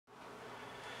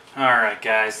Alright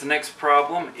guys, the next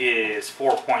problem is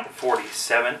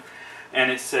 4.47, and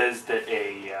it says that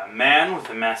a man with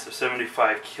a mass of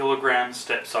 75 kilograms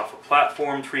steps off a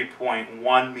platform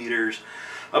 3.1 meters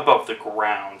above the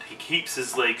ground. He keeps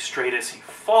his legs straight as he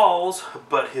falls,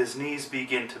 but his knees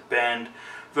begin to bend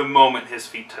the moment his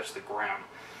feet touch the ground.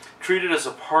 Treated as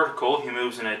a particle, he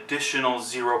moves an additional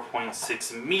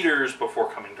 0.6 meters before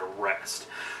coming to rest.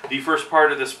 The first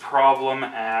part of this problem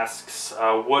asks,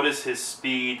 what is his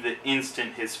speed the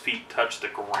instant his feet touch the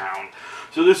ground?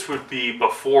 So this would be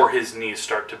before his knees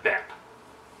start to bend.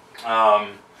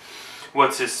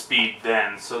 What's his speed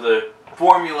then? So the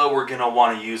formula we're going to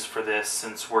want to use for this,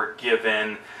 since we're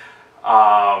given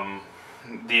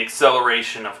the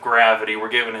acceleration of gravity, we're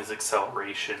given his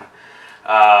acceleration.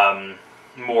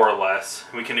 More or less.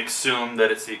 We can assume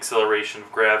that it's the acceleration of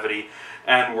gravity,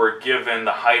 and we're given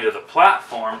the height of the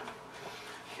platform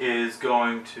is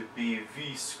going to be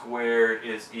v squared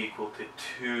is equal to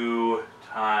 2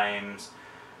 times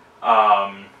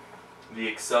the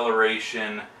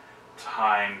acceleration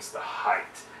times the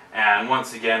height. And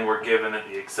once again, we're given that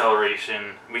the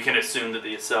acceleration, we can assume that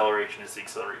the acceleration is the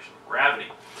acceleration of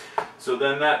gravity. So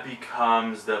then that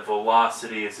becomes that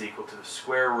velocity is equal to the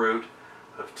square root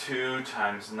of 2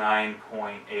 times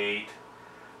 9.8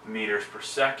 meters per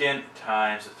second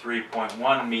times the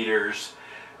 3.1 meters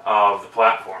of the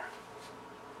platform.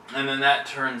 And then that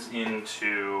turns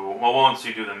into, well, once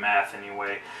you do the math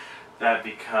anyway, that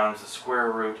becomes the square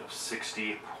root of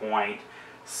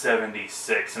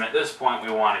 60.76. And at this point we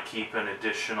want to keep an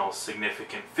additional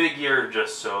significant figure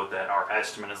just so that our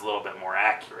estimate is a little bit more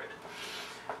accurate.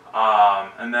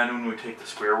 And then when we take the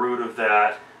square root of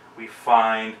that, we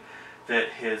find that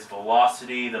his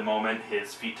velocity, the moment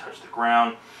his feet touch the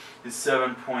ground, is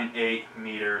 7.8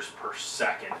 meters per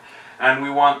second. And we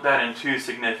want that in two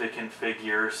significant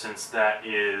figures, since that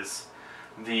is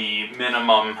the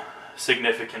minimum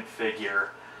significant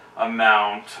figure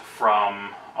amount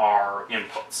from our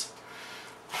inputs.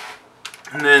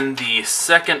 And then the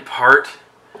second part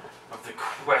of the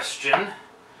question,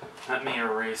 let me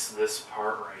erase this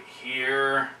part right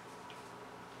here,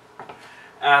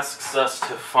 asks us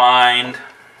to find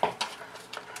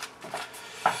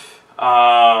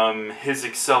his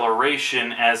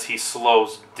acceleration as he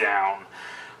slows down.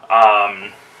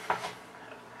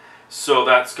 So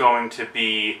that's going to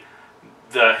be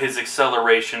his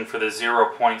acceleration for the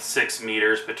 0.6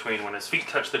 meters between when his feet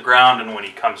touch the ground and when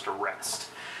he comes to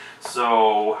rest.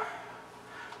 So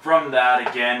from that,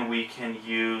 again, we can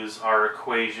use our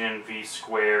equation v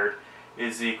squared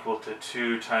is equal to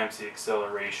 2 times the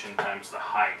acceleration times the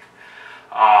height.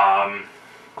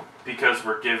 Because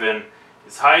we're given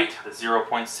his height, the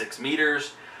 0.6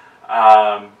 meters,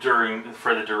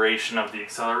 for the duration of the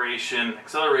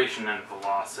acceleration and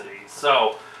velocity.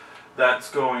 So that's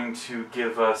going to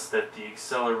give us that the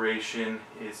acceleration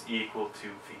is equal to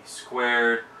v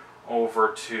squared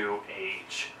over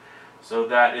 2h. So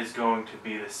that is going to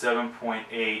be the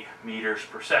 7.8 meters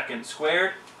per second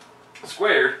squared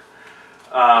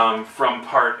from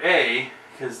part A,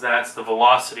 because that's the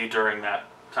velocity during that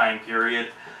time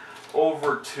period,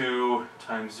 over 2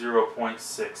 times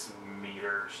 0.6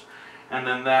 meters. And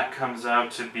then that comes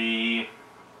out to be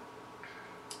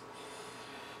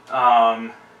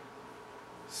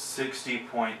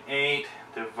 60.8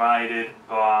 divided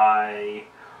by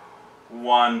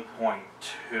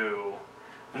 1.2.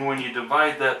 And when you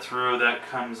divide that through, that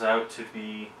comes out to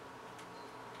be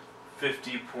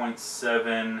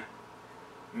 50.7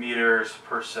 meters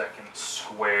per second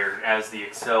squared as the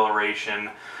acceleration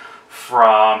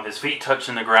from his feet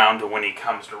touching the ground to when he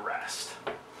comes to rest.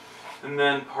 And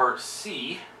then part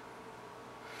C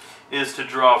is to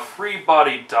draw a free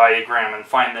body diagram and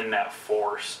find the net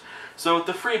force. So with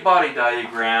the free body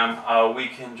diagram, we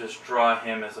can just draw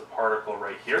him as a particle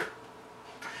right here.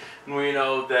 And we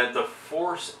know that the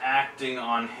force acting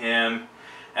on him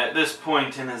at this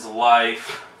point in his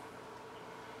life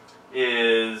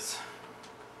is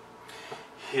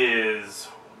his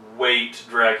weight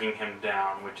dragging him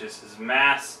down, which is his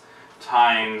mass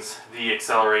times the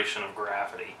acceleration of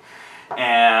gravity.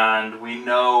 And we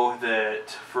know that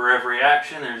for every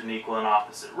action there's an equal and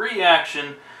opposite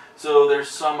reaction, so there's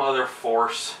some other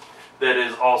force that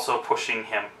is also pushing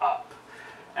him up.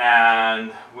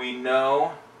 And we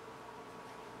know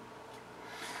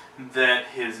that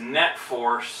his net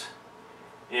force,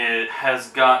 it has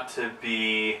got to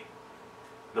be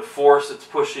the force that's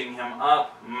pushing him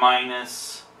up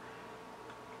minus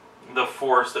the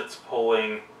force that's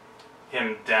pulling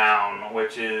him down,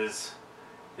 which is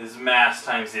his mass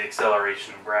times the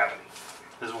acceleration of gravity,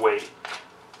 his weight.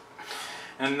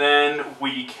 And then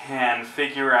we can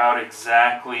figure out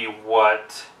exactly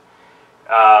what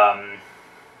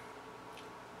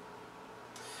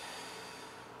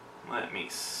let me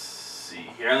see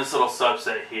here. And this little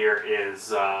subset here is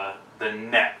the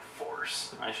net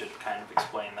force. I should kind of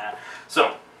explain that.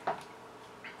 So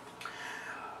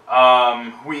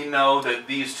we know that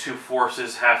these two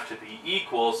forces have to be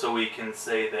equal, so we can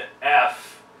say that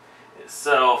F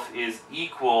itself is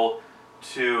equal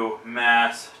to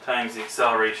mass times the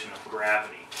acceleration of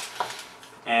gravity.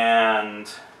 And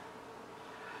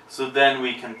so then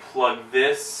we can plug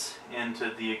this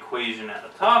into the equation at the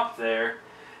top there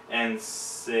and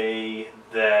say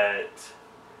that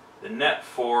the net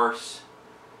force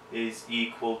is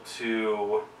equal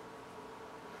to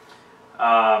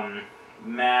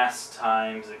mass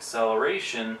times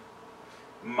acceleration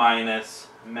minus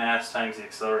mass times the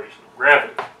acceleration of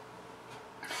gravity.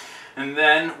 And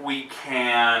then we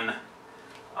can,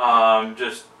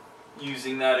 just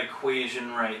using that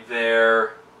equation right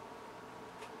there,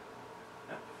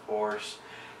 force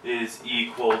is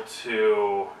equal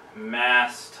to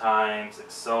mass times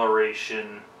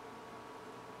acceleration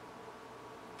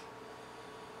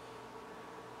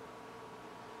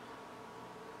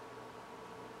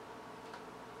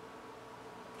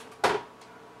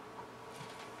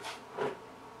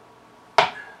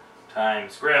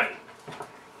times gravity.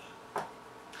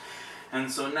 And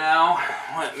so now,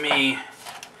 let me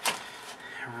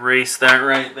erase that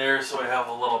right there so I have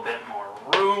a little bit more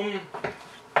room.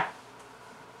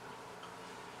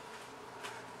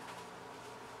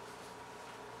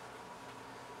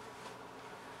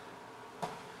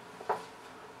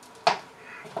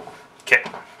 Okay.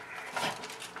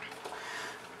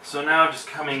 So now just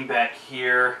coming back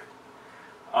here,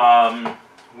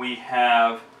 we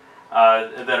have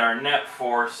that our net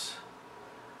force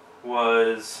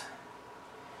was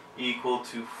equal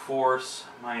to force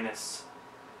minus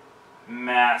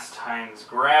mass times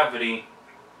gravity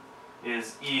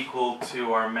is equal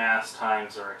to our mass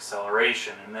times our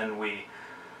acceleration. And then we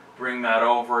bring that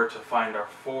over to find our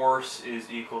force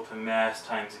is equal to mass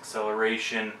times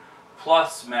acceleration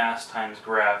plus mass times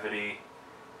gravity,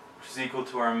 which is equal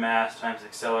to our mass times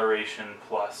acceleration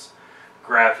plus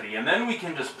gravity. And then we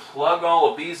can just plug all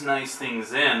of these nice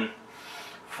things in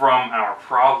from our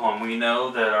problem. We know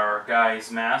that our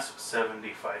guy's mass was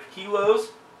 75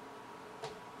 kilos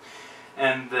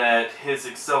and that his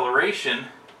acceleration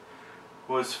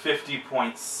was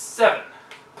 50.7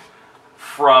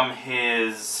 from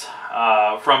his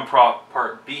from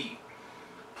part B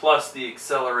plus the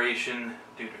acceleration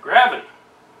due to gravity.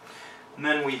 And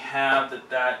then we have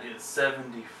that is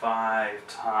 75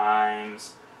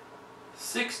 times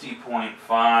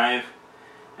 60.5,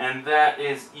 and that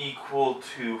is equal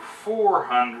to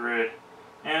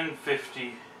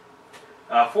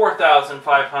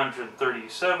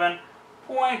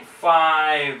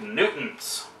 4,537.5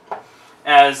 newtons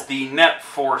as the net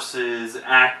forces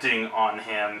acting on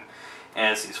him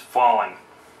as he's falling.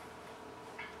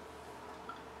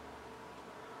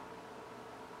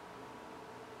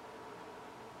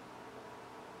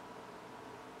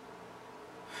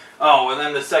 Oh, and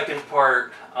then the second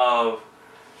part of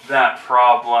that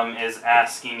problem is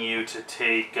asking you to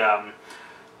take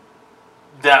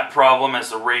that problem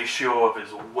as a ratio of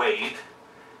his weight.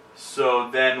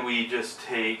 So then we just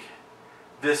take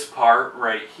this part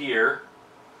right here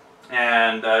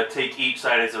and take each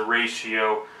side as a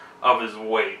ratio of his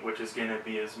weight, which is going to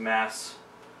be his mass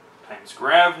times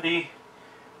gravity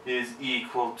is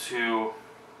equal to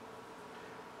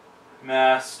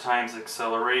mass times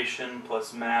acceleration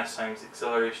plus mass times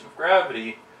acceleration of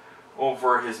gravity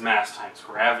over his mass times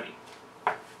gravity.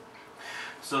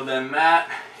 So then that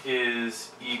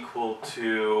is equal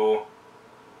to,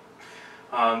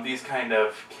 these kind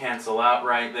of cancel out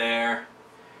right there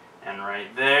and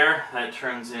right there. That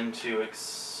turns into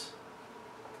his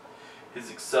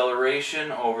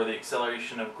acceleration over the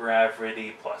acceleration of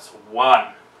gravity plus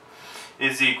 1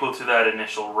 is equal to that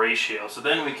initial ratio. So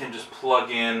then we can just plug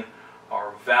in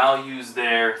our values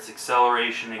there. Its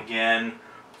acceleration again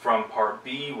from part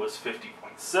B was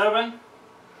 50.7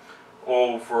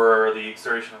 over the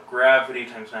acceleration of gravity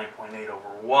times 9.8 over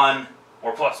 1,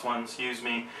 or plus 1, excuse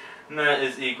me, and that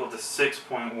is equal to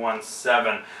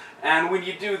 6.17. And when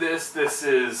you do this, this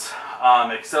is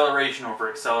acceleration over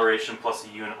acceleration plus a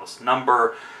unitless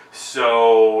number,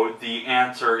 so the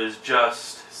answer is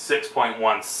just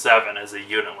 6.17 as a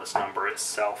unitless number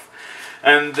itself.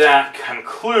 And that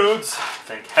concludes,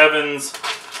 thank heavens,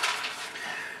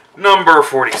 number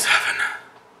 47.